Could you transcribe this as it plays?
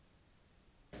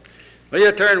Will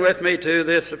you turn with me to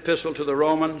this epistle to the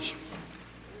Romans?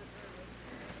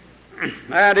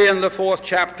 And in the 4th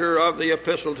chapter of the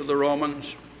epistle to the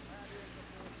Romans,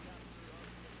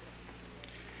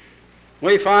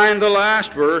 we find the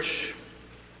last verse.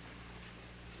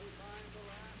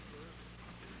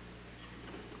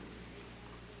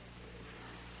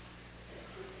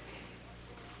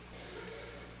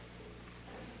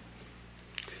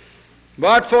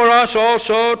 But for us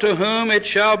also, to whom it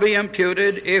shall be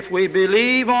imputed, if we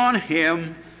believe on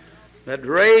him that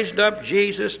raised up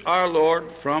Jesus our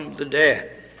Lord from the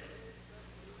dead.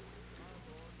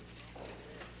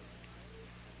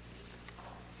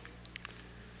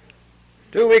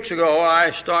 Two weeks ago,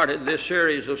 I started this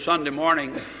series of Sunday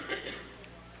morning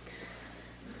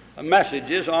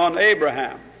messages on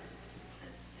Abraham.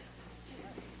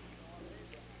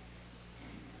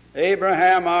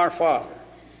 Abraham, our father.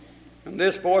 And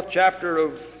this 4th chapter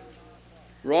of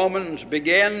Romans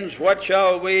begins, what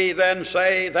shall we then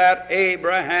say that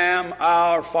Abraham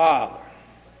our father?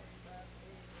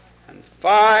 And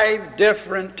 5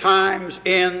 different times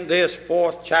in this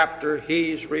 4th chapter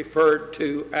he's referred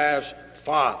to as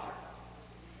Father.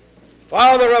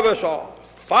 Father of us all,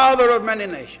 Father of many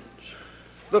nations,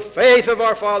 the faith of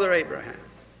our father Abraham.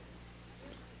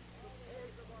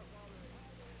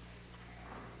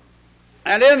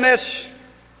 And in this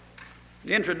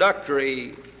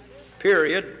introductory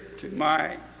period to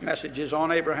my messages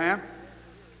on Abraham,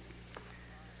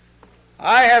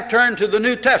 I have turned to the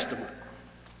New Testament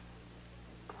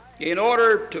in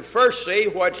order to first see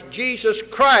what Jesus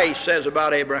Christ says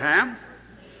about Abraham,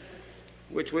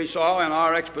 which we saw in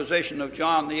our exposition of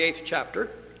John the 8th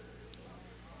chapter,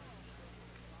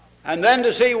 and then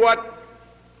to see what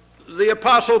the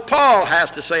Apostle Paul has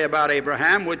to say about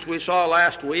Abraham, which we saw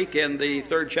last week in the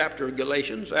 3rd chapter of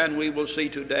Galatians, and we will see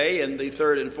today in the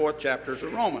 3rd and 4th chapters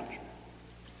of Romans.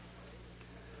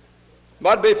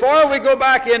 But before we go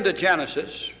back into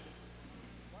Genesis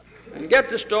and get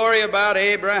the story about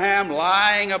Abraham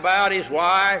lying about his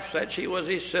wife, said she was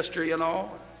his sister,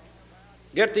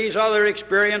 get these other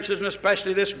experiences, and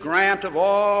especially this grant of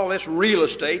all this real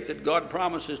estate that God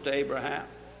promises to Abraham,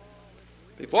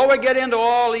 before we get into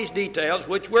all these details,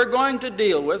 which we're going to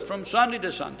deal with from Sunday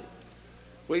to Sunday,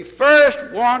 we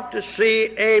first want to see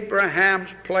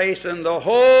Abraham's place in the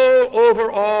whole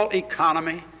overall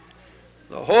economy,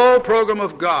 the whole program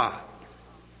of God.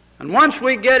 And once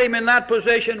we get him in that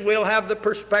position, we'll have the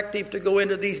perspective to go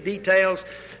into these details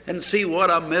and see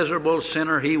what a miserable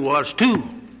sinner he was too,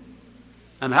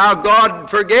 and how God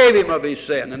forgave him of his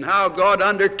sin, and how God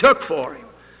undertook for him,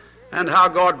 and how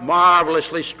God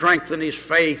marvelously strengthened his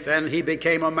faith, and he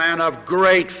became a man of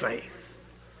great faith.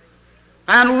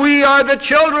 And we are the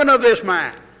children of this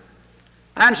man.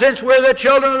 And since we're the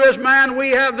children of this man,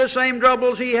 we have the same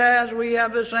troubles he has. We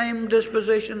have the same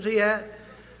dispositions he had.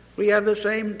 We have the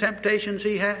same temptations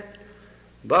he had.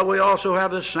 But we also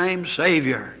have the same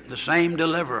Savior, the same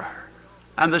deliverer,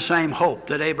 and the same hope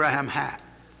that Abraham had.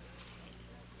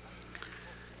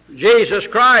 Jesus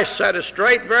Christ set us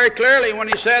straight very clearly when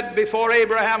he said, before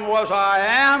Abraham was I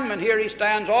am, and here he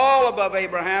stands all above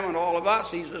Abraham and all of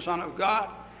us. He's the Son of God.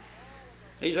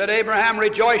 He said, Abraham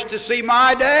rejoiced to see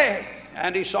my day,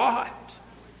 and he saw it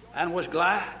and was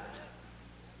glad.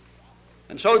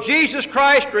 And so Jesus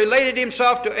Christ related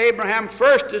himself to Abraham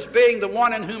first as being the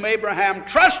one in whom Abraham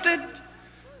trusted,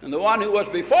 and the one who was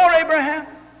before Abraham.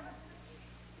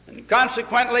 And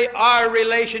consequently, our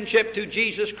relationship to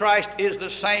Jesus Christ is the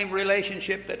same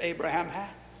relationship that Abraham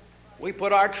had. We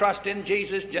put our trust in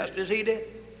Jesus just as he did.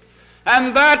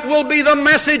 And that will be the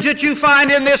message that you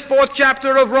find in this 4th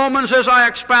chapter of Romans as I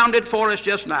expounded for us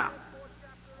just now.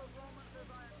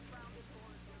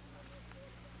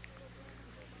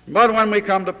 But when we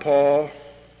come to Paul,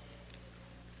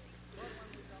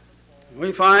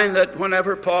 we find that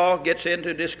whenever Paul gets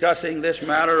into discussing this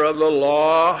matter of the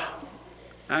law,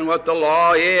 and what the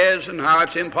law is, and how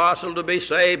it's impossible to be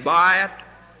saved by it.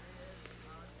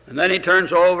 And then he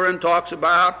turns over and talks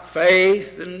about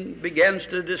faith and begins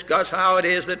to discuss how it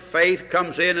is that faith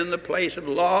comes in the place of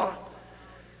law.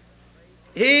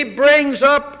 He brings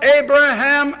up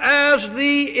Abraham as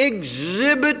the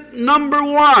exhibit number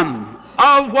 1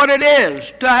 of what it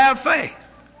is to have faith.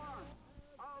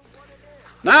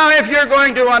 Now, if you're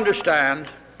going to understand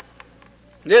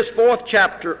this 4th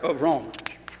chapter of Romans,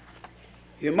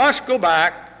 you must go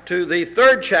back to the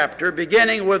 3rd chapter,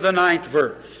 beginning with the 9th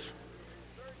verse.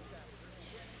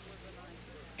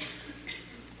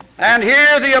 And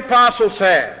here the apostle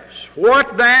says,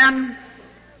 what then?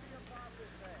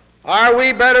 Are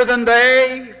we better than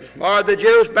they? Are the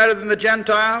Jews better than the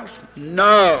Gentiles?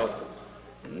 No.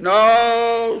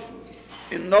 No.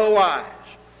 in no wise.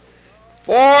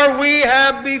 For we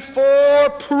have before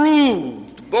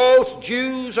proved, both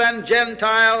Jews and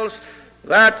Gentiles,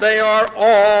 that they are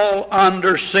all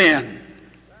under sin.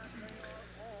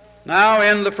 Now,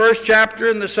 in the first chapter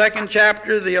and the second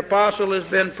chapter, the apostle has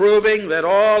been proving that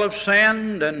all have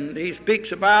sinned, and he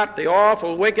speaks about the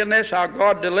awful wickedness, how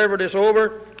God delivered us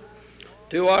over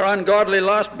to our ungodly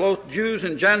lust, both Jews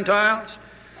and Gentiles.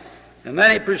 And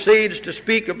then he proceeds to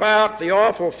speak about the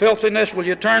awful filthiness. Will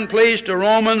you turn, please, to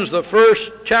Romans, the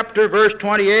first chapter, verse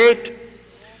 28?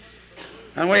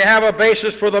 And we have a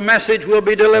basis for the message we'll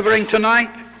be delivering tonight.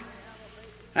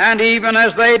 And even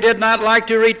as they did not like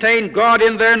to retain God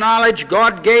in their knowledge,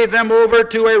 God gave them over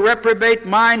to a reprobate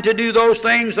mind to do those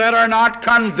things that are not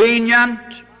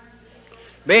convenient,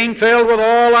 being filled with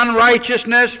all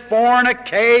unrighteousness,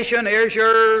 fornication, here's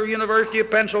your University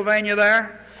of Pennsylvania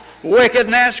there,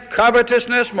 wickedness,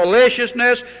 covetousness,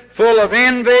 maliciousness, full of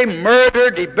envy, murder,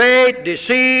 debate,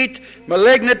 deceit,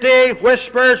 malignity,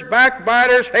 whispers,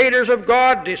 backbiters, haters of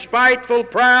God, despiteful,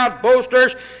 proud,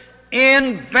 boasters,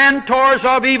 inventors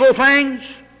of evil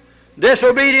things,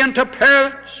 disobedient to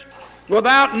parents,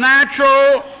 without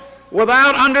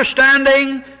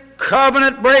understanding,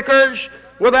 covenant breakers,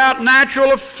 without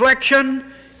natural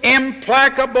affliction,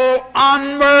 implacable,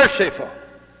 unmerciful.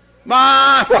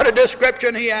 My, what a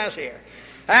description he has here.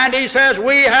 And he says,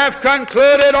 we have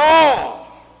concluded all,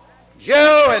 Jew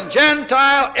and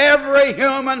Gentile, every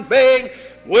human being,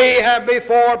 we have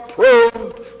before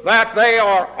proved that they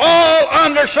are all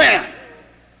under sin.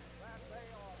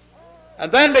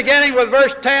 And then beginning with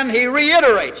verse 10, he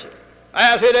reiterates it.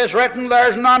 As it is written,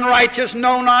 there's none righteous,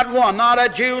 no, not one, not a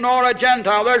Jew nor a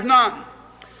Gentile, there's none.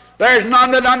 There's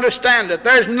none that understandeth.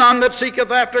 There's none that seeketh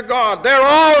after God. They're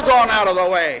all gone out of the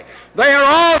way. They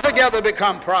are altogether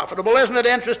become profitable. Isn't it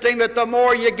interesting that the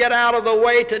more you get out of the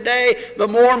way today, the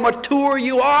more mature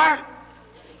you are?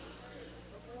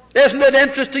 Isn't it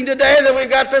interesting today that we've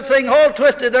got this thing whole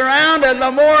twisted around, and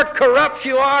the more corrupt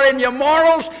you are in your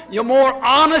morals, the more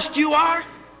honest you are?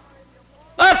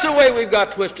 That's the way we've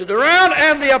got twisted around.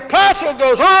 And the apostle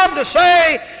goes on to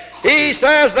say, he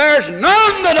says, there's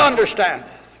none that understandeth.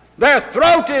 Their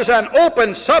throat is an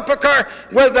open sepulchre.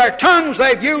 With their tongues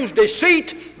they've used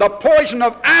deceit. The poison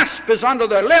of asp is under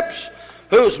their lips,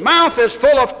 whose mouth is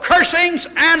full of cursings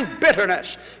and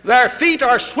bitterness. Their feet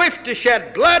are swift to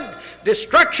shed blood.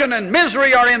 Destruction and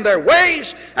misery are in their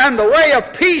ways, and the way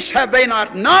of peace have they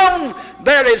not known.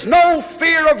 There is no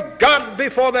fear of God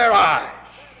before their eyes.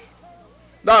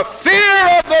 The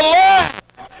fear of the Lord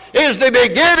is the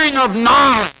beginning of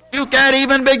knowledge. You can't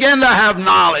even begin to have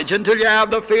knowledge until you have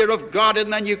the fear of God,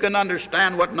 and then you can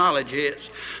understand what knowledge is.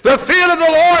 The fear of the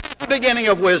Lord is the beginning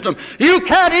of wisdom. You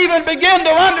can't even begin to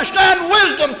understand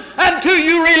wisdom until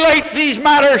you relate these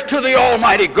matters to the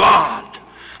Almighty God.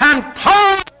 And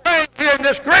Paul says here in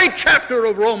this great chapter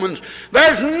of Romans,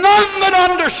 there's none that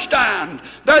understand,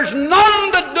 there's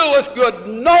none that doeth good,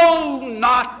 no,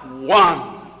 not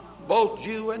one. Both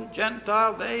Jew and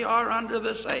Gentile, they are under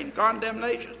the same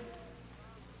condemnation.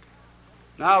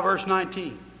 Now, verse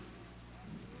 19.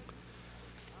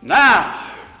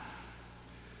 Now,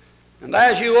 and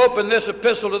as you open this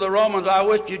epistle to the Romans, I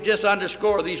wish you'd just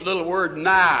underscore these little words,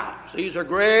 now. These are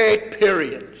great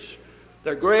periods.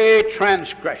 They're great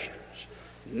transgressions.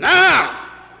 Now,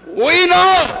 we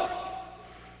know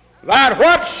that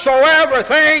what things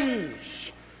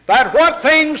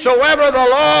soever the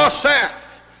law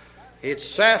saith, it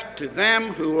saith to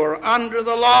them who are under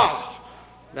the law,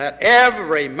 that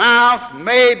every mouth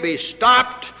may be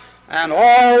stopped, and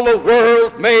all the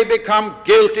world may become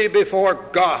guilty before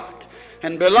God.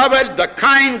 And beloved, the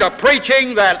kind of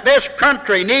preaching that this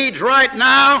country needs right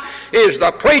now is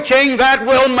the preaching that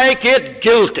will make it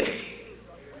guilty.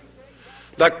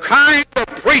 The kind of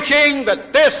preaching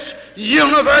that this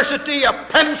University of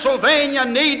Pennsylvania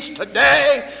needs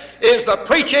today is the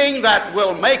preaching that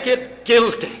will make it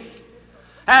guilty.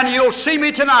 And you'll see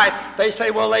me tonight. They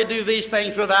say, well, they do these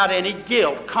things without any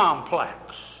guilt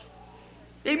complex.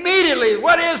 Immediately,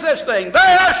 what is this thing? They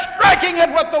are striking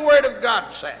at what the Word of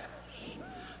God says.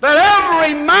 That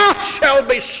every mouth shall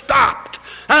be stopped,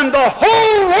 and the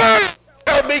whole world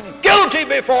shall be guilty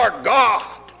before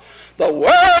God. The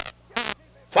world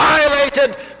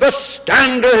violated the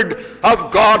standard of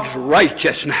God's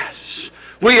righteousness.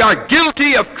 We are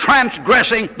guilty of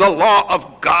transgressing the law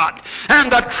of God.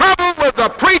 And the trouble with the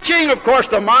preaching, of course,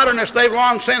 the modernists, they've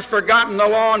long since forgotten the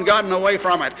law and gotten away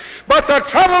from it. But the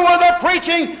trouble with the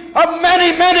preaching of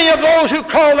many of those who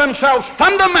call themselves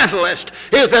fundamentalists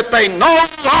is that they no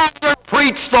longer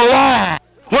preach the law,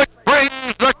 which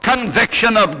brings the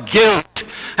conviction of guilt.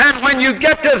 And when you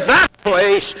get to that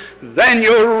place, then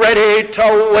you're ready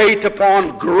to wait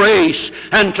upon grace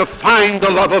and to find the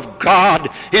love of God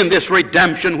in this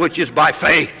redemption which is by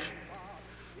faith.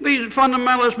 These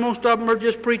fundamentalists, most of them are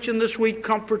just preaching the sweet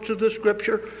comforts of the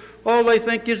Scripture. All they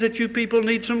think is that you people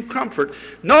need some comfort.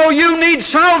 No, you need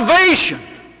salvation.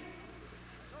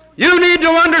 You need to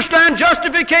understand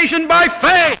justification by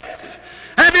faith.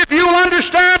 And if you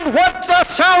understand what the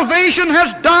salvation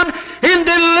has done in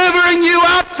delivering you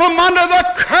out from under the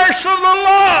curse of the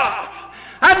law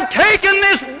and taking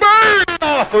this burden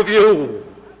off of you,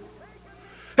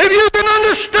 if you can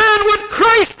understand what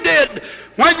Christ did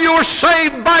when you were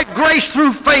saved by grace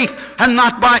through faith and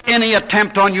not by any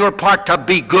attempt on your part to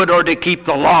be good or to keep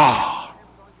the law,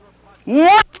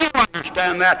 once you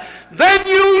understand that, then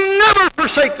you'll never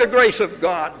forsake the grace of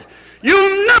God.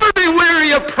 You'll never be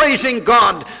weary of praising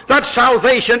God that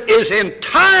salvation is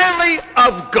entirely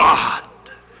of God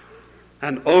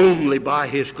and only by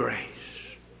His grace.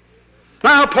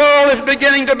 Now Paul is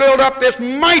beginning to build up this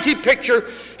mighty picture,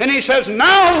 and he says,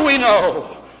 now we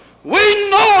know. We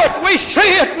know it, we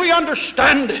see it, we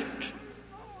understand it.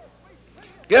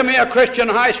 Give me a Christian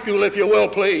high school, if you will,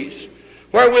 please,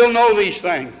 where we'll know these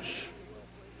things.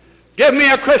 Give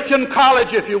me a Christian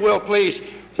college, if you will, please,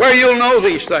 where you'll know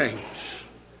these things.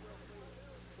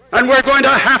 And we're going to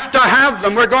have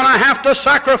them. We're going to have to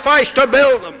sacrifice to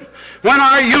build them when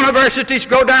our universities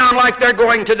go down like they're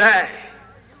going today.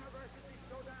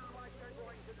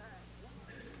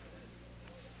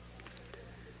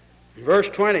 Verse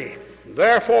 20,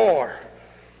 therefore,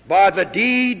 by the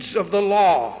deeds of the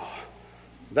law,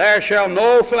 there shall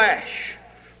no flesh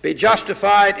be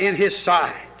justified in his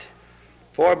sight,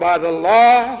 for by the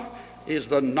law is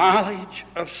the knowledge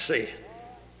of sin.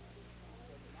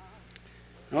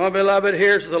 Oh, beloved,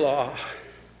 here's the law.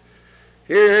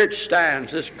 Here it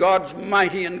stands, this God's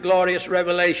mighty and glorious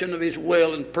revelation of His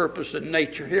will and purpose and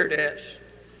nature. Here it is.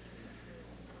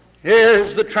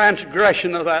 Here's the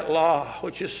transgression of that law,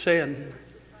 which is sin.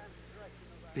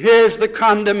 Here's the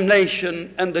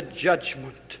condemnation and the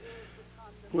judgment,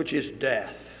 which is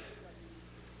death.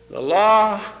 The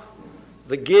law,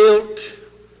 the guilt,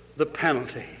 the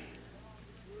penalty.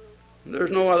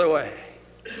 There's no other way.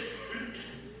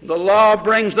 The law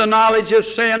brings the knowledge of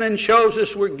sin and shows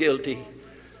us we're guilty.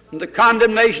 And the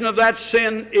condemnation of that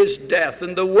sin is death,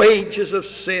 and the wages of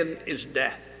sin is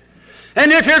death.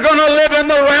 And if you're going to live in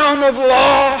the realm of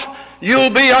law,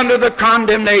 you'll be under the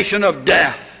condemnation of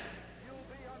death.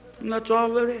 And that's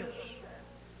all there is.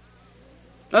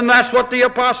 And that's what the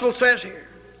apostle says here.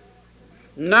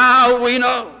 Now we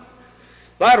know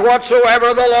that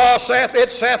whatsoever the law saith,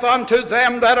 it saith unto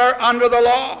them that are under the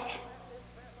law.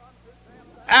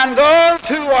 And those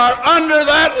who are under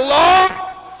that law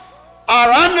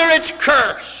are under its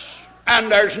curse, and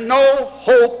there's no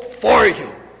hope for you.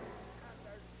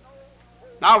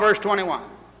 Now verse 21.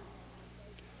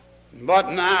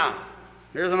 But now,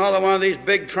 here's another one of these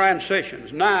big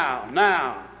transitions.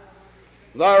 Now,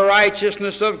 the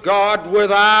righteousness of God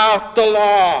without the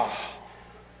law.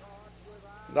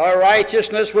 The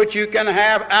righteousness which you can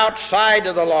have outside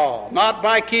of the law, not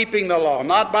by keeping the law,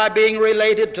 not by being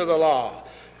related to the law.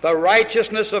 The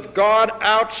righteousness of God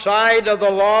outside of the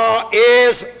law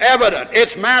is evident.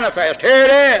 It's manifest. Here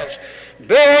it is.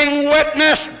 Being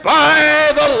witnessed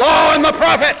by the law and the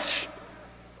prophets.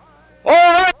 Oh,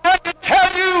 I'd like to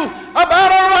tell you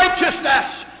about a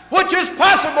righteousness which is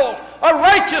possible, a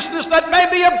righteousness that may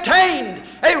be obtained,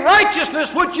 a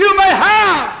righteousness which you may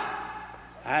have.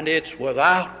 And it's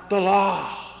without the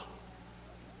law.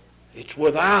 It's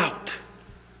without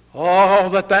all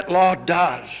that law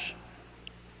does.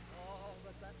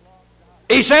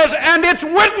 He says, and it's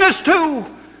witnessed to,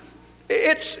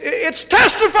 it's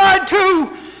testified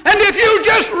to, and if you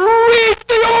just read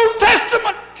the Old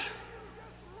Testament,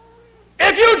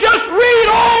 if you just read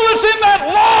all that's in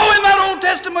that law in that Old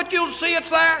Testament, you'll see it's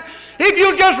there. If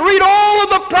you just read all of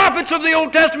the prophets of the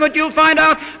Old Testament, you'll find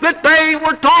out that they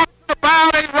were talking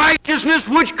about a righteousness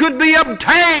which could be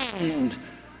obtained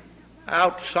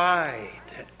outside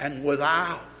and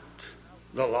without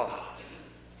the law.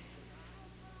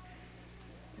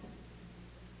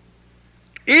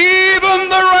 Even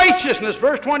the righteousness,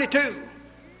 verse 22,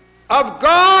 of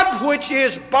God which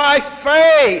is by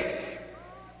faith,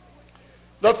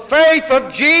 the faith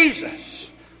of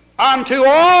Jesus unto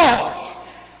all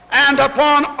and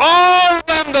upon all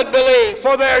them that believe,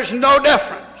 for there's no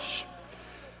difference.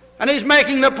 And he's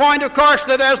making the point, of course,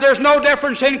 that as there's no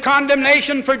difference in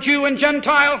condemnation for Jew and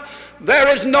Gentile, there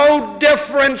is no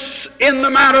difference in the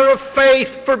matter of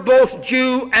faith for both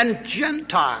Jew and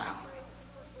Gentile.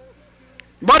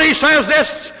 But he says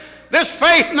this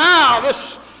faith now,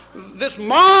 this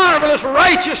marvelous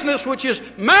righteousness which is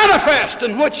manifest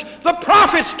and which the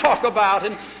prophets talk about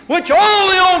and which all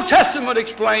the Old Testament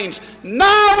explains.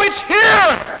 Now it's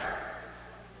here.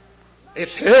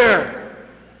 It's here.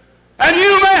 And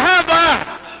you may have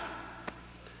that.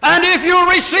 And if you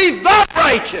receive that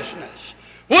righteousness,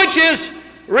 which is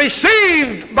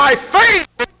received by faith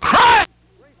in Christ,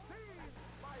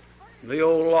 the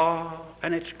old law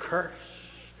and its curse,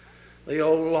 the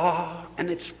old law and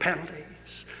its penalties,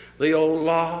 the old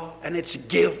law and its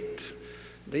guilt,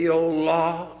 the old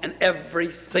law and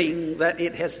everything that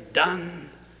it has done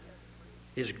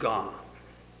is gone.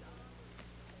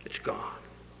 It's gone.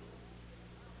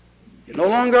 You're no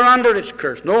longer under its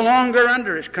curse, no longer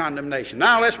under its condemnation.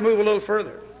 Now let's move a little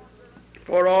further.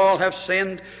 For all have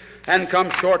sinned and come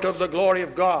short of the glory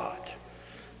of God.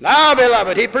 Now,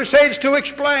 beloved, he proceeds to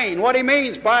explain what he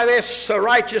means by this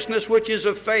righteousness which is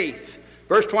of faith.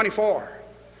 Verse 24.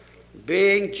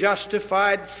 Being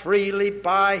justified freely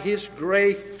by his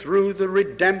grace through the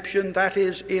redemption that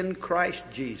is in Christ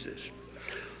Jesus,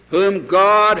 whom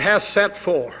God hath set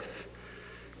forth.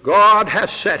 God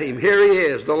hath set him. Here he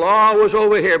is. The law was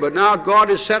over here, but now God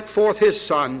has set forth his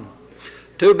Son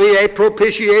to be a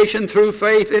propitiation through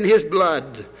faith in his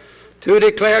blood, to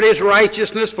declare his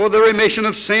righteousness for the remission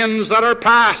of sins that are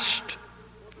past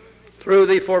through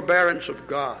the forbearance of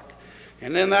God.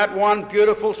 And in that one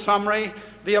beautiful summary,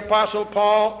 the Apostle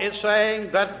Paul is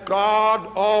saying that God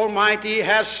Almighty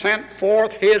has sent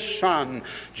forth his Son.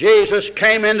 Jesus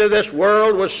came into this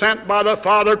world, was sent by the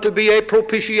Father to be a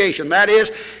propitiation. That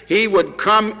is, he would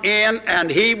come in and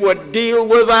he would deal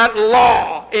with that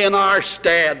law in our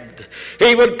stead.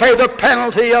 He would pay the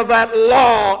penalty of that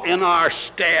law in our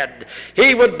stead.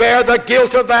 He would bear the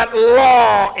guilt of that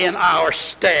law in our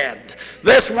stead.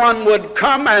 This one would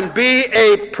come and be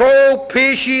a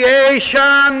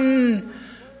propitiation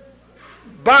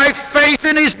by faith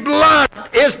in his blood.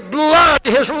 His blood,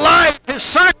 his life, his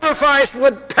sacrifice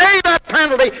would pay that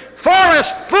penalty for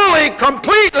us fully,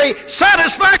 completely,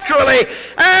 satisfactorily.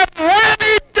 And when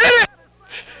he did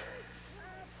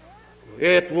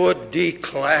it would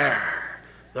declare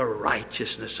the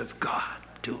righteousness of God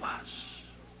to us.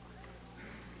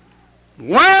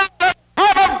 When the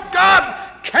Son of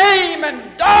God came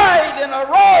and died and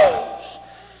arose,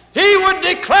 he would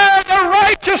declare the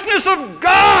righteousness of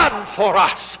God for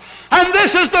us. And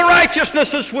this is the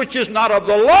righteousness which is not of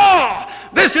the law.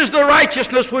 This is the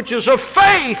righteousness which is of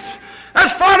faith.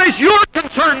 As far as you're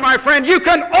concerned, my friend, you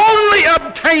can only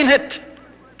obtain it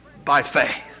by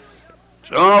faith.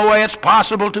 The only way it's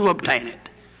possible to obtain it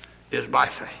is by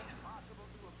faith.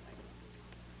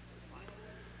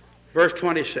 Verse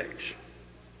 26.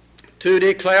 To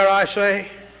declare, I say,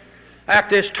 at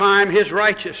this time his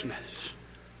righteousness,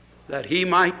 that he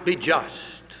might be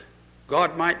just,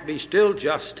 God might be still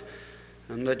just,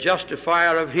 and the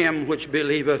justifier of him which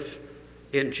believeth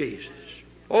in Jesus.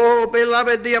 Oh,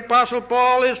 beloved, the Apostle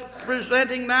Paul is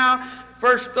presenting now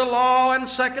first the law and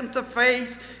second the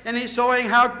faith, and he's showing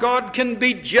how God can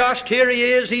be just. Here he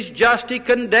is, he's just, he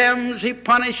condemns, he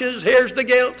punishes, here's the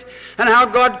guilt, and how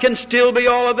God can still be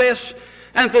all of this,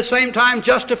 and at the same time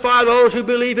justify those who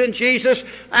believe in Jesus.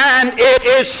 And it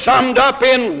is summed up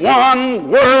in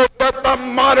one word that the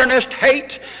modernists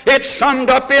hate. It's summed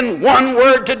up in one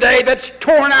word today that's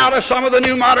torn out of some of the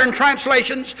new modern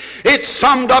translations. It's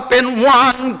summed up in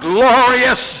one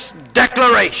glorious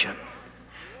declaration: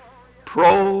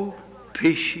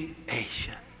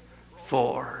 propitiation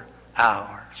for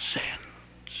our sins.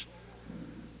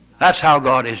 That's how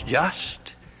God is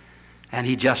just, and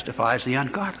he justifies the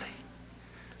ungodly.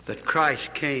 That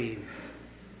Christ came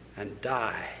and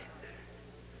died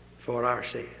for our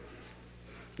sins.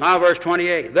 Now verse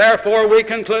 28. Therefore we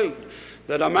conclude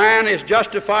that a man is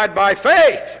justified by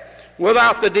faith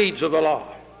without the deeds of the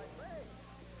law.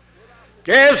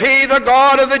 Is he the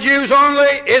God of the Jews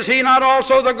only? Is he not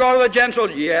also the God of the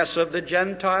Gentiles? Yes, of the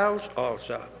Gentiles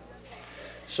also.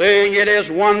 Seeing it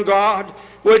is one God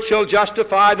which shall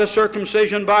justify the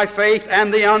circumcision by faith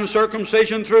and the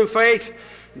uncircumcision through faith,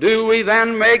 do we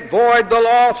then make void the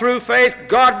law through faith?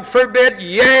 God forbid.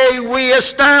 Yea, we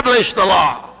establish the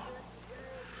law.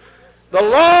 The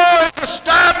law is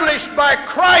established by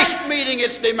Christ meeting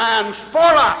its demands for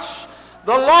us.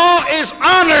 The law is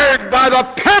honored by the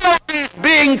penalties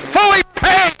being fully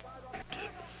paid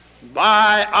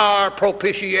by our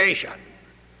propitiation.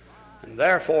 And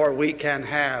therefore we can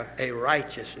have a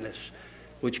righteousness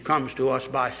which comes to us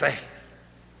by faith.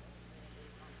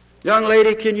 Young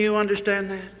lady, can you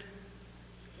understand that?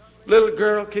 Little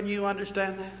girl, can you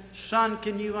understand that? Son,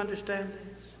 can you understand this?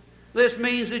 This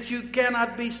means that you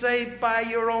cannot be saved by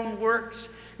your own works.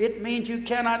 It means you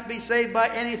cannot be saved by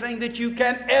anything that you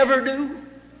can ever do.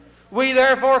 We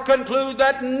therefore conclude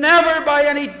that never by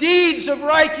any deeds of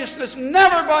righteousness,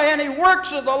 never by any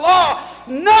works of the law,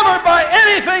 never by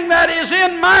anything that is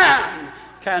in man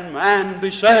can man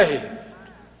be saved.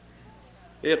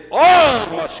 It all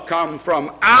must come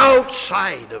from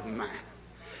outside of man.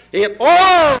 It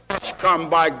all must come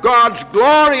by God's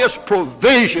glorious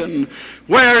provision,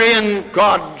 wherein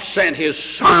God sent His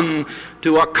Son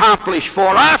to accomplish for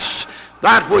us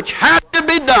that which had to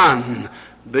be done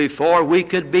before we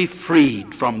could be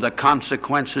freed from the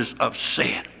consequences of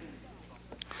sin.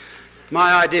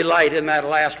 I delight in that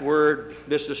last word.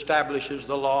 This establishes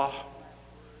the law.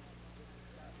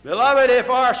 Beloved, if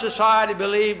our society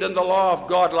believed in the law of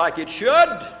God like it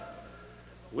should,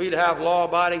 we'd have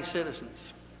law-abiding citizens.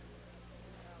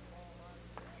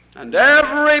 And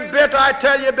every bit, I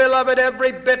tell you, beloved,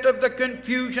 every bit of the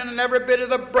confusion and every bit of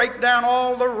the breakdown,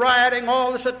 all the rioting,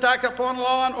 all this attack upon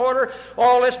law and order,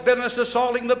 all this business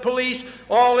assaulting the police,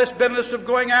 all this business of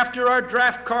going after our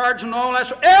draft cards and all that,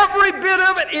 so every bit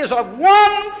of it is of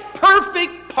one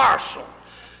perfect parcel.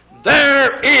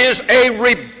 There is a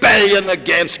rebellion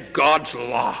against God's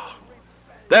law.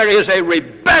 There is a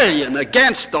rebellion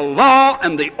against the law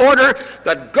and the order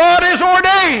that God has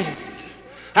ordained.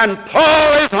 And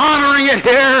Paul is honoring it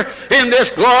here in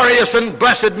this glorious and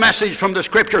blessed message from the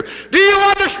Scripture. Do you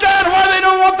understand why they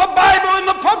don't want the Bible in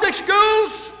the public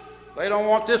schools? They don't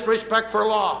want this respect for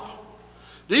law.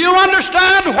 Do you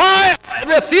understand why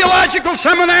the theological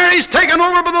seminaries taken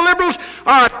over by the liberals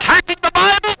are attacking the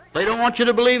Bible? They don't want you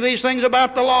to believe these things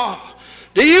about the law.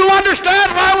 Do you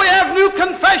understand why we have new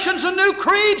confessions and new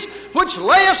creeds which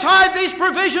lay aside these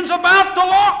provisions about the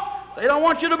law? They don't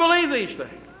want you to believe these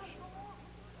things.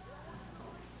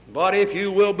 But if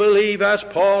you will believe, as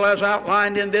Paul has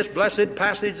outlined in this blessed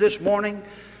passage this morning,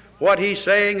 what he's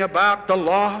saying about the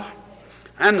law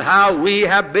and how we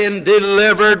have been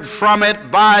delivered from it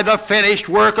by the finished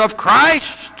work of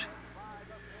Christ,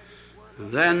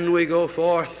 then we go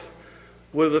forth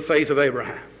with the faith of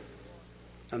Abraham.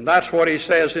 And that's what he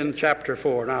says in chapter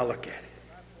 4. Now look at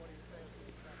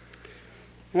it.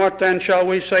 What then shall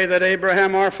we say that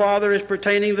Abraham our father is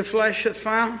pertaining the flesh hath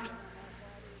found?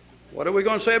 What are we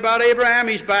going to say about Abraham?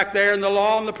 He's back there in the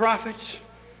law and the prophets.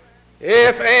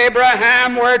 If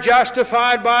Abraham were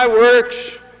justified by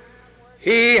works,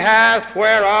 he hath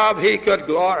whereof he could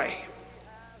glory,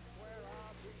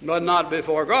 but not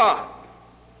before God.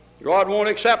 God won't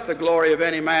accept the glory of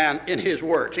any man in his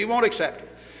works. He won't accept it.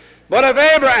 But if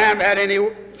Abraham had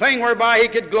anything whereby he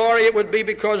could glory, it would be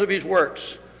because of his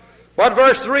works. What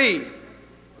verse 3?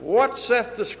 What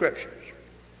saith the Scripture?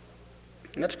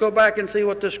 Let's go back and see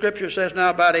what the Scripture says now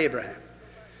about Abraham.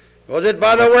 Was it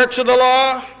by the works of the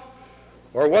law,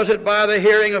 or was it by the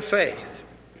hearing of faith?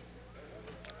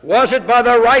 Was it by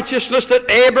the righteousness that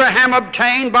Abraham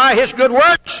obtained by his good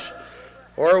works,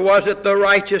 or was it the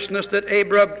righteousness that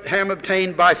Abraham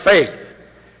obtained by faith?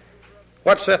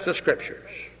 What saith the Scriptures?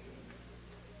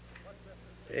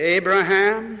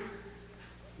 Abraham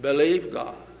believed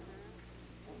God,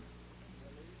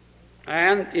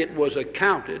 and it was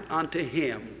accounted unto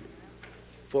him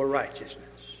for righteousness.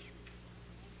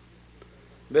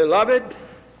 Beloved,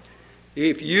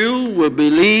 if you will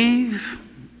believe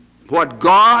what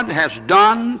God has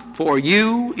done for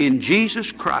you in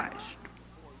Jesus Christ,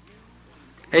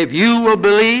 if you will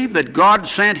believe that God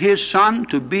sent His Son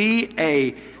to be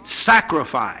a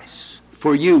sacrifice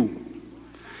for you,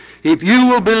 if you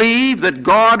will believe that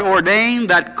God ordained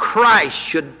that Christ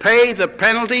should pay the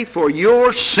penalty for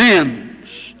your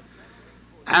sins,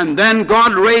 and then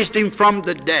God raised Him from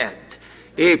the dead,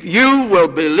 if you will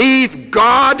believe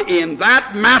God in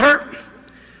that matter,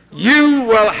 you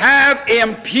will have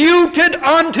imputed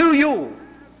unto you,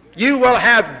 you will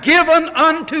have given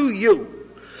unto you,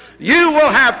 you will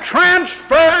have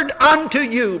transferred unto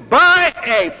you by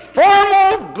a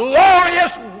formal,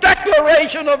 glorious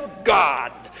declaration of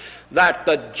God that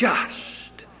the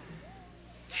just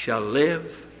shall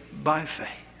live by faith.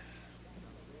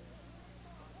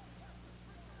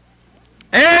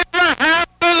 Abraham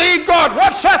believed God.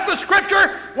 What saith the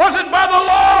Scripture? Was it by the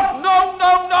law? No,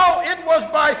 no, no. It was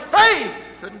by faith.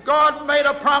 And God made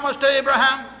a promise to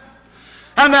Abraham.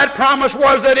 And that promise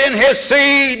was that in his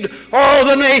seed all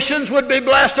the nations would be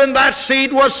blessed, and that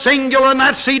seed was singular, and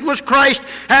that seed was Christ.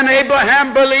 And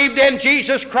Abraham believed in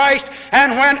Jesus Christ,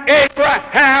 and when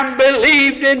Abraham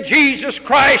believed in Jesus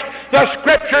Christ, the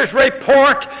Scriptures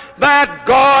report that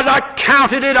God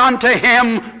accounted it unto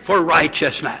him for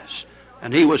righteousness,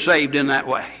 and he was saved in that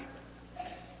way.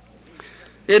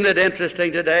 Isn't it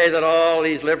interesting today that all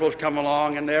these liberals come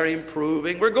along and they're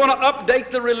improving? We're going to update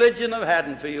the religion of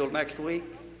Haddonfield next week.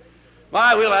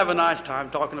 Why, we'll have a nice time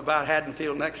talking about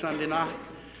Haddonfield next Sunday night.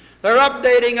 They're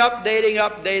updating.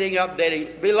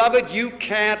 Beloved, you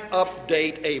can't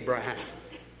update Abraham.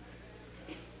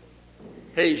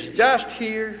 He's just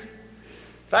here.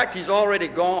 In fact, he's already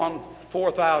gone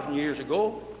 4,000 years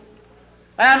ago.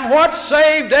 And what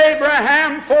saved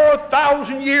Abraham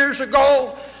 4,000 years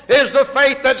ago is the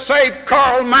faith that saved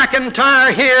Carl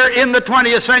McIntire here in the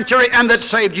 20th century and that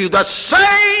saved you. The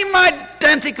same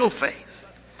identical faith.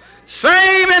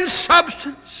 Same in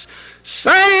substance.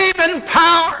 Same in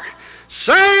power.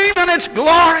 Same in its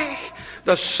glory.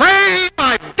 The same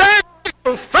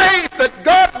identical faith that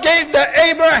God gave to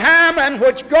Abraham and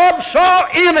which God saw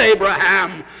in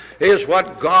Abraham is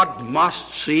what God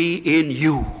must see in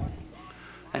you.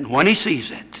 And when he sees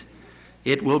it,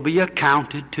 it will be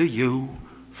accounted to you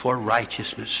for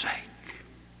righteousness' sake.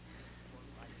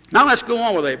 Now let's go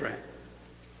on with Abraham.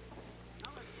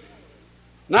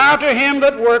 Now to him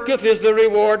that worketh is the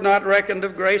reward not reckoned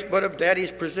of grace, but of debt.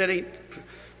 He's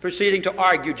proceeding to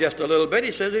argue just a little bit.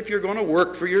 He says, if you're going to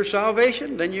work for your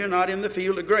salvation, then you're not in the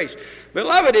field of grace.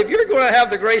 Beloved, if you're going to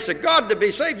have the grace of God to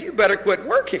be saved, you better quit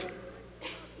working.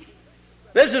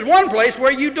 This is one place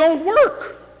where you don't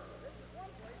work.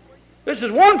 This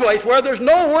is one place where there's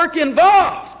no work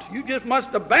involved. You just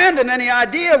must abandon any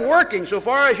idea of working so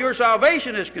far as your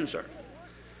salvation is concerned.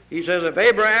 He says if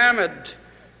Abraham had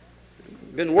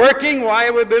been working, why,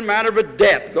 it would have been a matter of a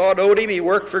debt. God owed him, he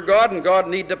worked for God, and God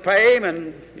needed to pay him,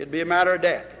 and it'd be a matter of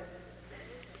debt.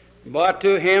 But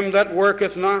to him that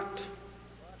worketh not,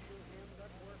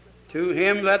 to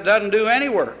him that doesn't do any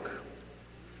work,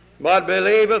 but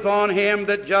believeth on him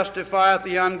that justifieth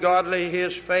the ungodly,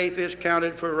 his faith is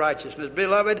counted for righteousness.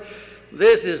 Beloved,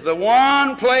 this is the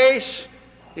one place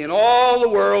in all the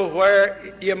world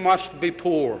where you must be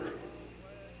poor.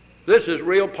 This is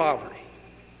real poverty.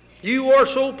 You are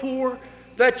so poor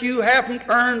that you haven't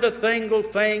earned a single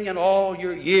thing in all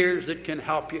your years that can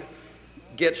help you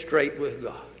get straight with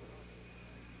God.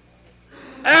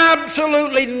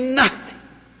 Absolutely nothing.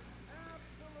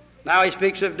 Now he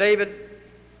speaks of David,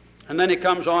 and then he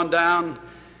comes on down,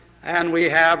 and we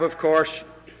have, of course,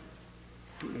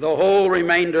 the whole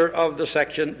remainder of the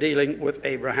section dealing with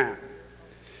Abraham.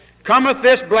 Cometh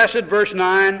this blessed, verse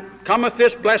 9, cometh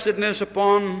this blessedness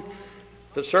upon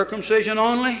the circumcision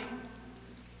only?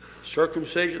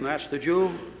 Circumcision, that's the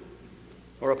Jew.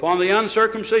 Or upon the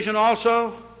uncircumcision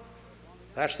also?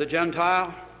 That's the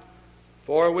Gentile.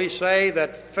 For we say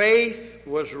that faith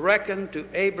was reckoned to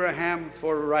Abraham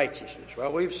for righteousness.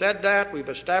 Well, we've said that. We've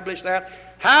established that.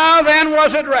 How then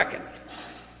was it reckoned?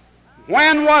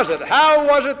 When was it? How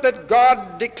was it that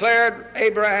God declared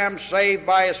Abraham saved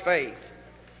by his faith?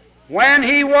 When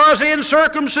he was in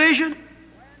circumcision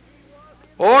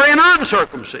or in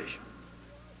uncircumcision?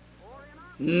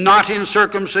 Not in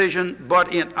circumcision,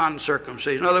 but in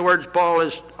uncircumcision. In other words, Paul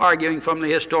is arguing from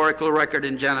the historical record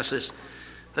in Genesis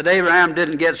that Abraham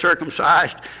didn't get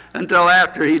circumcised until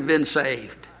after he'd been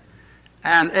saved.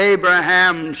 And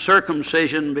Abraham's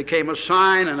circumcision became a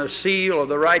sign and a seal of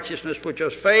the righteousness which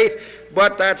was faith,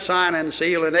 but that sign and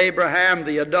seal in Abraham,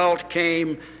 the adult,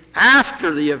 came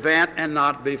after the event and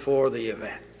not before the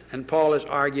event. And Paul is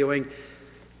arguing,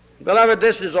 beloved,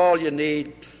 this is all you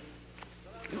need.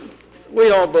 We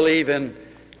don't believe in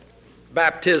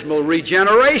baptismal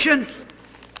regeneration.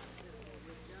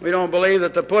 We don't believe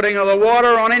that the putting of the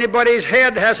water on anybody's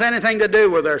head has anything to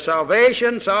do with their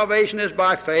salvation. Salvation is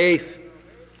by faith.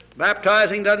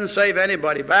 Baptizing doesn't save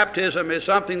anybody. Baptism is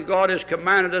something God has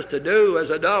commanded us to do as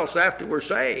adults after we're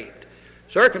saved.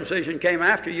 Circumcision came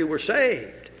after you were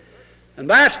saved. And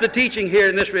that's the teaching here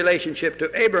in this relationship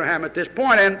to Abraham at this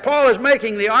point. And Paul is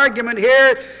making the argument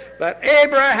here that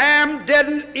Abraham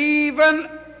didn't even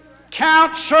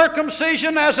count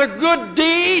circumcision as a good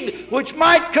deed which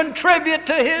might contribute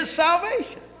to his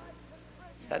salvation.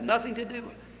 It had nothing to do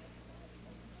with it.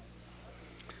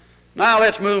 Now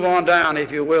let's move on down,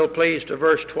 if you will, please, to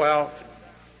verse 12.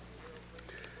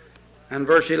 And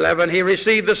verse 11, he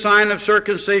received the sign of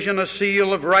circumcision, a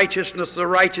seal of righteousness, the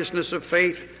righteousness of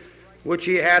faith, which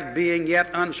he had being yet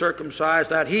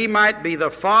uncircumcised, that he might be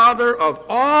the father of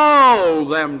all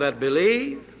them that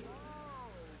believe.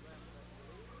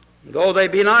 Though they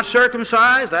be not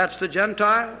circumcised, that's the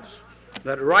Gentiles,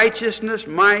 that righteousness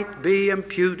might be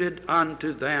imputed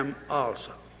unto them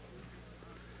also.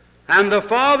 And the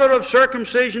father of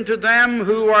circumcision to them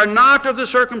who are not of the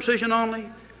circumcision only,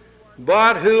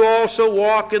 but who also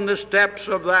walk in the steps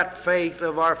of that faith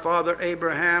of our father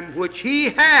Abraham, which he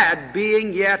had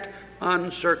being yet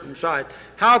uncircumcised.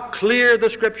 How clear the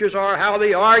Scriptures are, how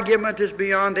the argument is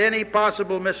beyond any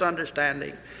possible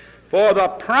misunderstanding. For the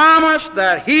promise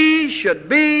that he should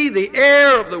be the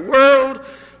heir of the world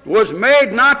was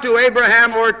made not to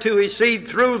Abraham or to his seed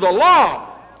through the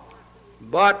law,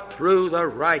 but through the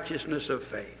righteousness of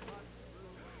faith.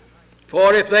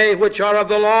 For if they which are of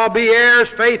the law be heirs,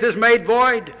 faith is made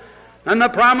void, and the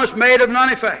promise made of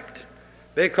none effect.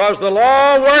 Because the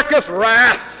law worketh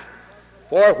wrath,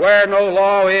 for where no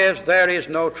law is, there is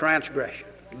no transgression.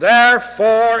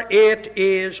 Therefore it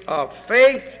is of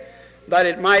faith, that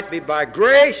it might be by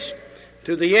grace,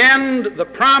 to the end the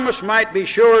promise might be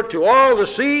sure to all the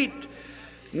seed,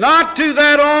 not to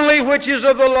that only which is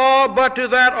of the law, but to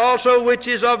that also which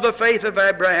is of the faith of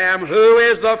Abraham, who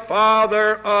is the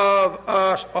father of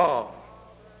us all.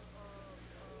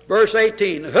 Verse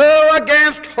 18, who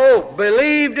against hope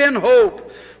believed in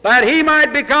hope, that he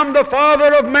might become the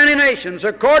father of many nations,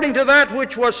 according to that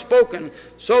which was spoken,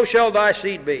 so shall thy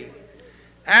seed be.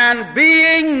 And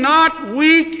being not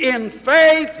weak in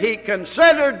faith, he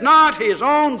considered not his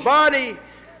own body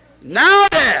now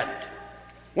dead,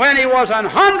 when he was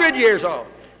 100 years old,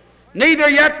 neither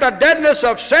yet the deadness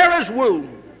of Sarah's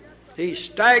womb. He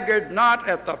staggered not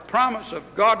at the promise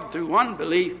of God through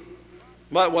unbelief,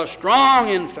 but was strong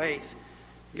in faith,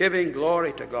 giving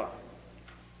glory to God.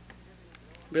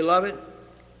 Beloved,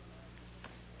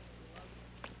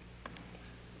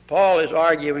 Paul is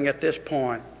arguing at this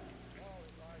point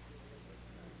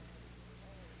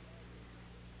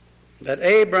that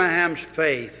Abraham's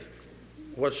faith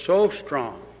was so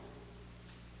strong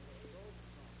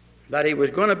that he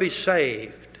was going to be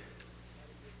saved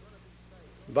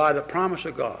by the promise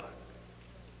of God.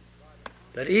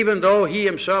 That even though he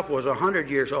himself was 100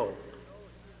 years old,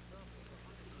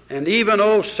 and even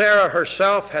though Sarah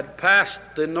herself had passed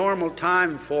the normal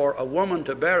time for a woman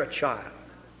to bear a child,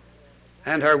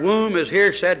 and her womb is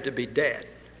here said to be dead,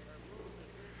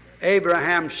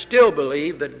 Abraham still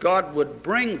believed that God would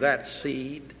bring that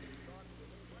seed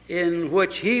in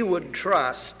which he would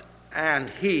trust and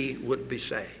he would be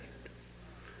saved.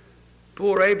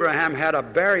 Poor Abraham had a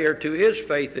barrier to his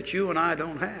faith that you and I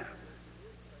don't have.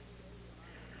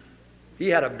 He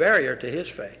had a barrier to his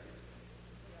faith.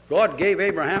 God gave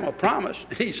Abraham a promise.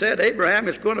 He said, Abraham,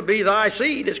 it's going to be thy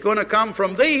seed. It's going to come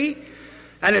from thee,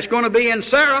 and it's going to be in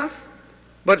Sarah.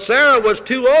 But Sarah was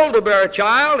too old to bear a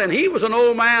child, and he was an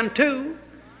old man too.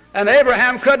 And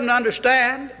Abraham couldn't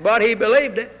understand, but he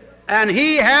believed it. And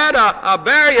he had a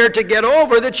barrier to get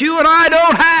over that you and I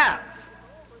don't have.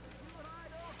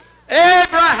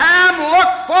 Abraham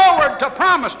looked forward to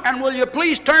promise. And will you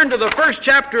please turn to the first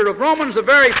chapter of Romans, the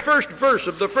very first verse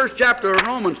of the first chapter of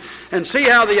Romans, and see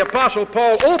how the Apostle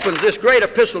Paul opens this great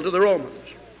epistle to the Romans.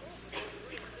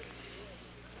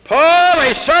 Paul,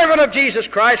 a servant of Jesus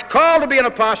Christ, called to be an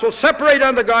apostle, separated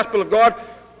unto the gospel of God,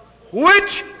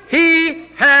 which he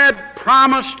had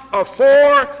promised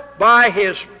afore by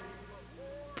his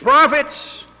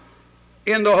prophets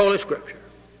in the Holy Scripture.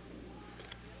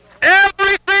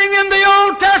 Everything in the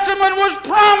Old Testament was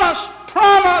promise,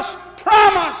 promise,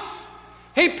 promise.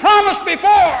 He promised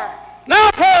before.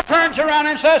 Now Paul turns around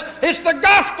and says, it's the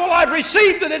gospel I've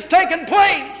received and it's taken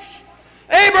place.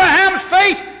 Abraham's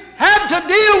faith had to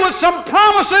deal with some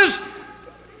promises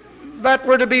that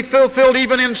were to be fulfilled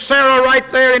even in Sarah right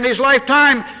there in his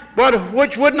lifetime, but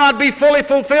which would not be fully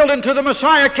fulfilled until the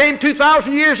Messiah came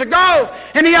 2,000 years ago.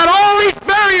 And he had all these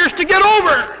barriers to get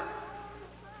over.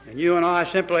 And you and I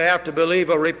simply have to believe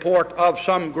a report of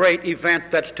some great event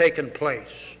that's taken place.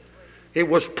 It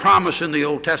was promised in the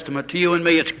Old Testament. To you and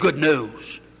me, it's good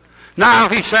news. Now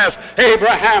he says,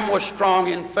 Abraham was strong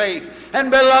in faith. And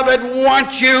beloved,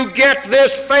 once you get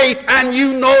this faith and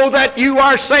you know that you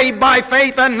are saved by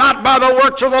faith and not by the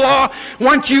works of the law,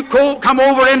 once you come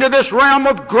over into this realm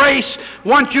of grace,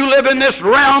 once you live in this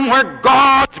realm where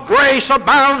God's grace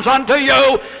abounds unto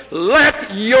you,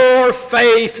 let your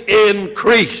faith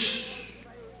increase.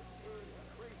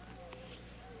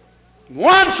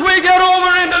 Once we get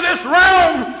over into this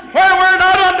realm where we're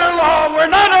not under law, we're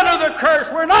not under the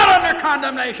curse, we're not under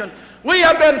condemnation, we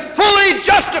have been fully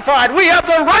justified. We have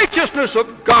the righteousness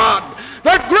of God.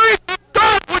 The grace of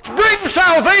God which brings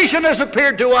salvation has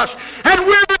appeared to us, and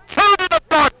we're the children of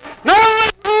God. Now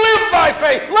let's live by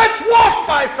faith. Let's walk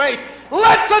by faith.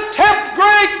 Let's attempt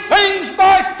great things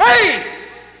by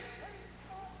faith.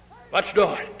 Let's do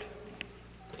it.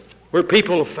 We're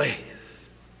people of faith.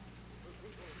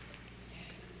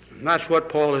 And that's what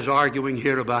Paul is arguing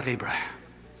here about Abraham.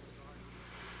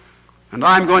 And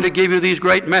I'm going to give you these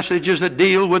great messages that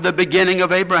deal with the beginning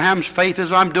of Abraham's faith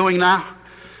as I'm doing now.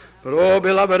 But, oh,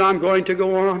 beloved, I'm going to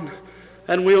go on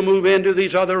and we'll move into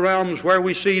these other realms where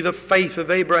we see the faith of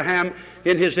Abraham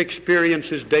in his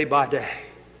experiences day by day.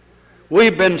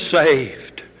 We've been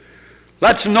saved.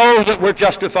 Let's know that we're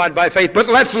justified by faith, but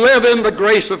let's live in the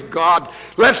grace of God.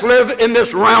 Let's live in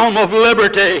this realm of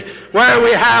liberty where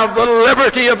we have the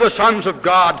liberty of the sons of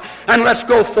God, and let's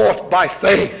go forth by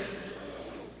faith.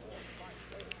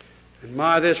 And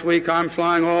this week I'm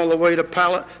flying all the way to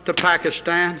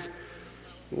Pakistan,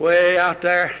 way out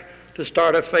there to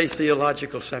start a faith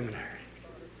theological seminary.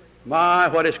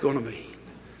 What it's going to mean.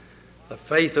 The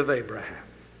faith of Abraham.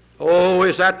 Oh,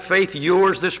 is that faith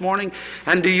yours this morning?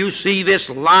 And do you see this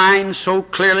line so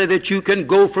clearly that you can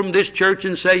go from this church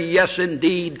and say, yes,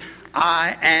 indeed,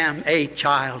 I am a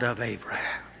child of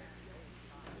Abraham?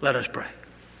 Let us pray.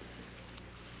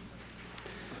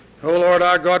 Oh, Lord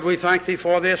our God, we thank Thee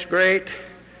for this great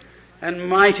and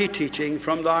mighty teaching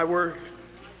from Thy Word.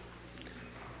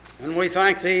 And we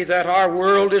thank Thee that our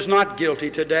world is not guilty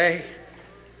today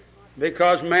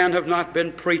because men have not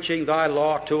been preaching Thy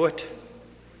law to it.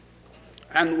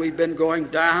 And we've been going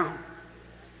down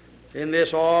in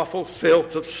this awful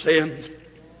filth of sin.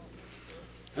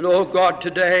 And oh God,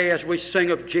 today as we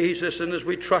sing of Jesus and as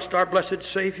we trust our blessed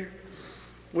Savior,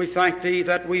 we thank Thee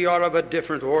that we are of a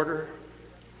different order.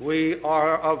 We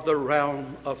are of the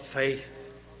realm of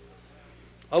faith,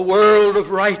 a world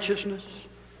of righteousness,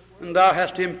 and Thou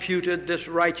hast imputed this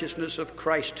righteousness of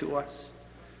Christ to us.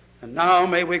 And now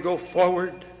may we go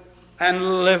forward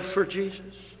and live for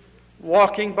Jesus,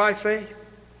 walking by faith,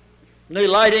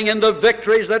 delighting in the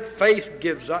victories that faith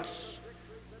gives us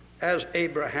as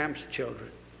Abraham's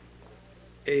children.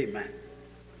 Amen.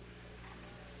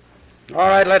 All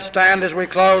right, let's stand as we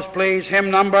close, please.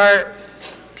 Hymn number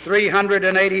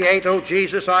 388, O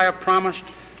Jesus, I have promised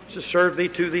to serve Thee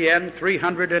to the end.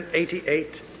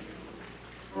 388.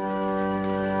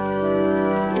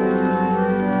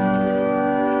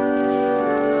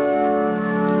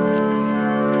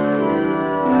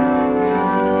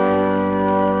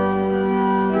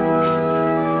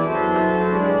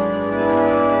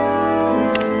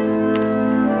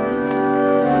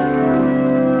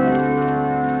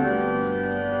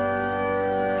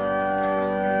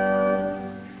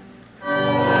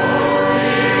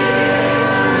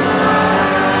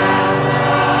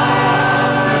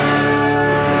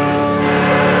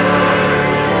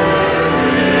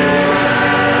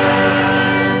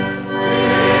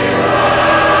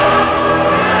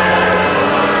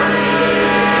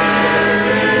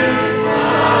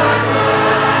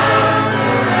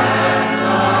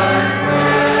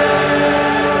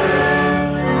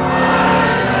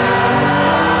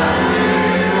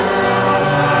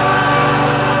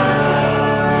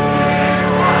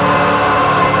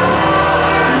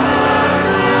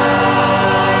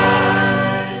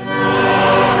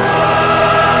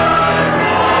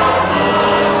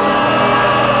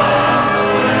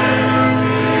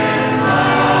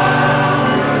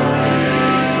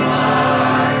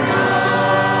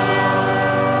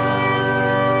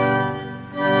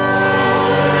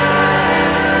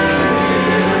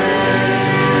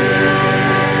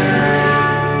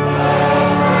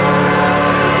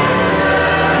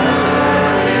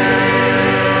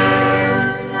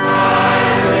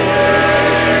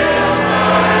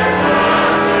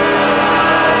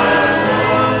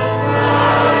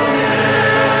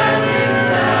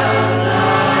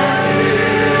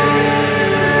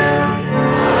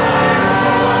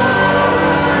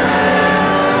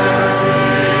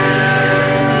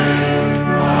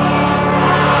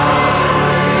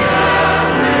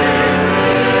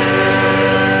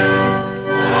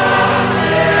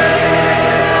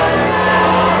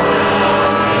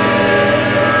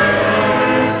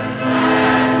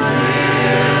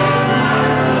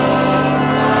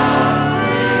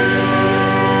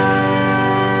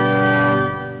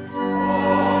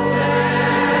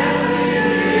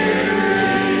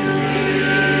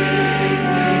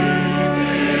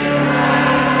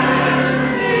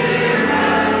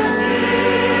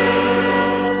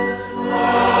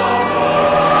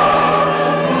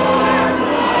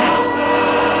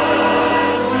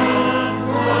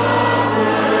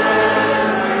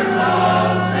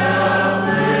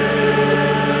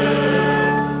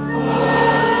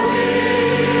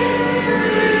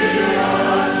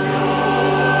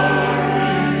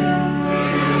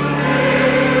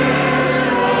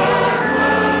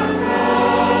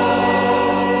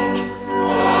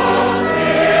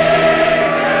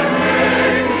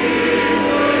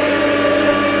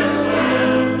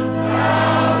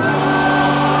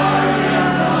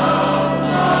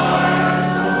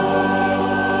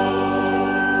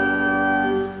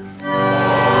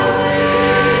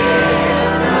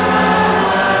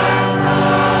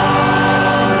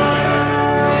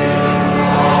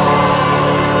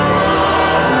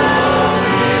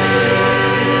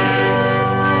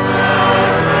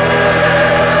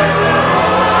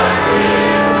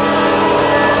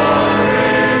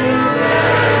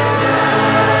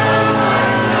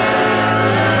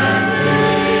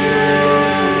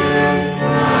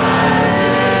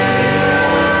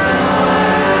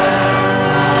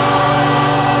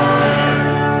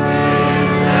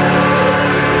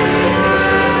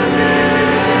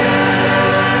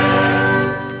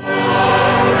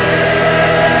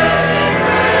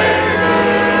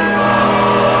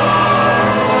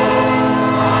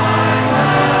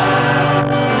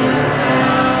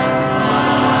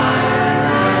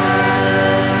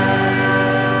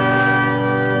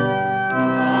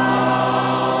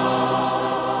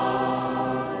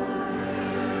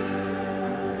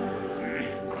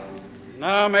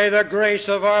 the grace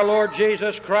of our Lord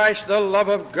Jesus Christ, the love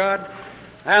of God,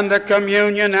 and the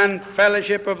communion and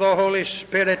fellowship of the Holy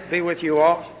Spirit be with you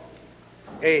all.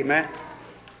 Amen.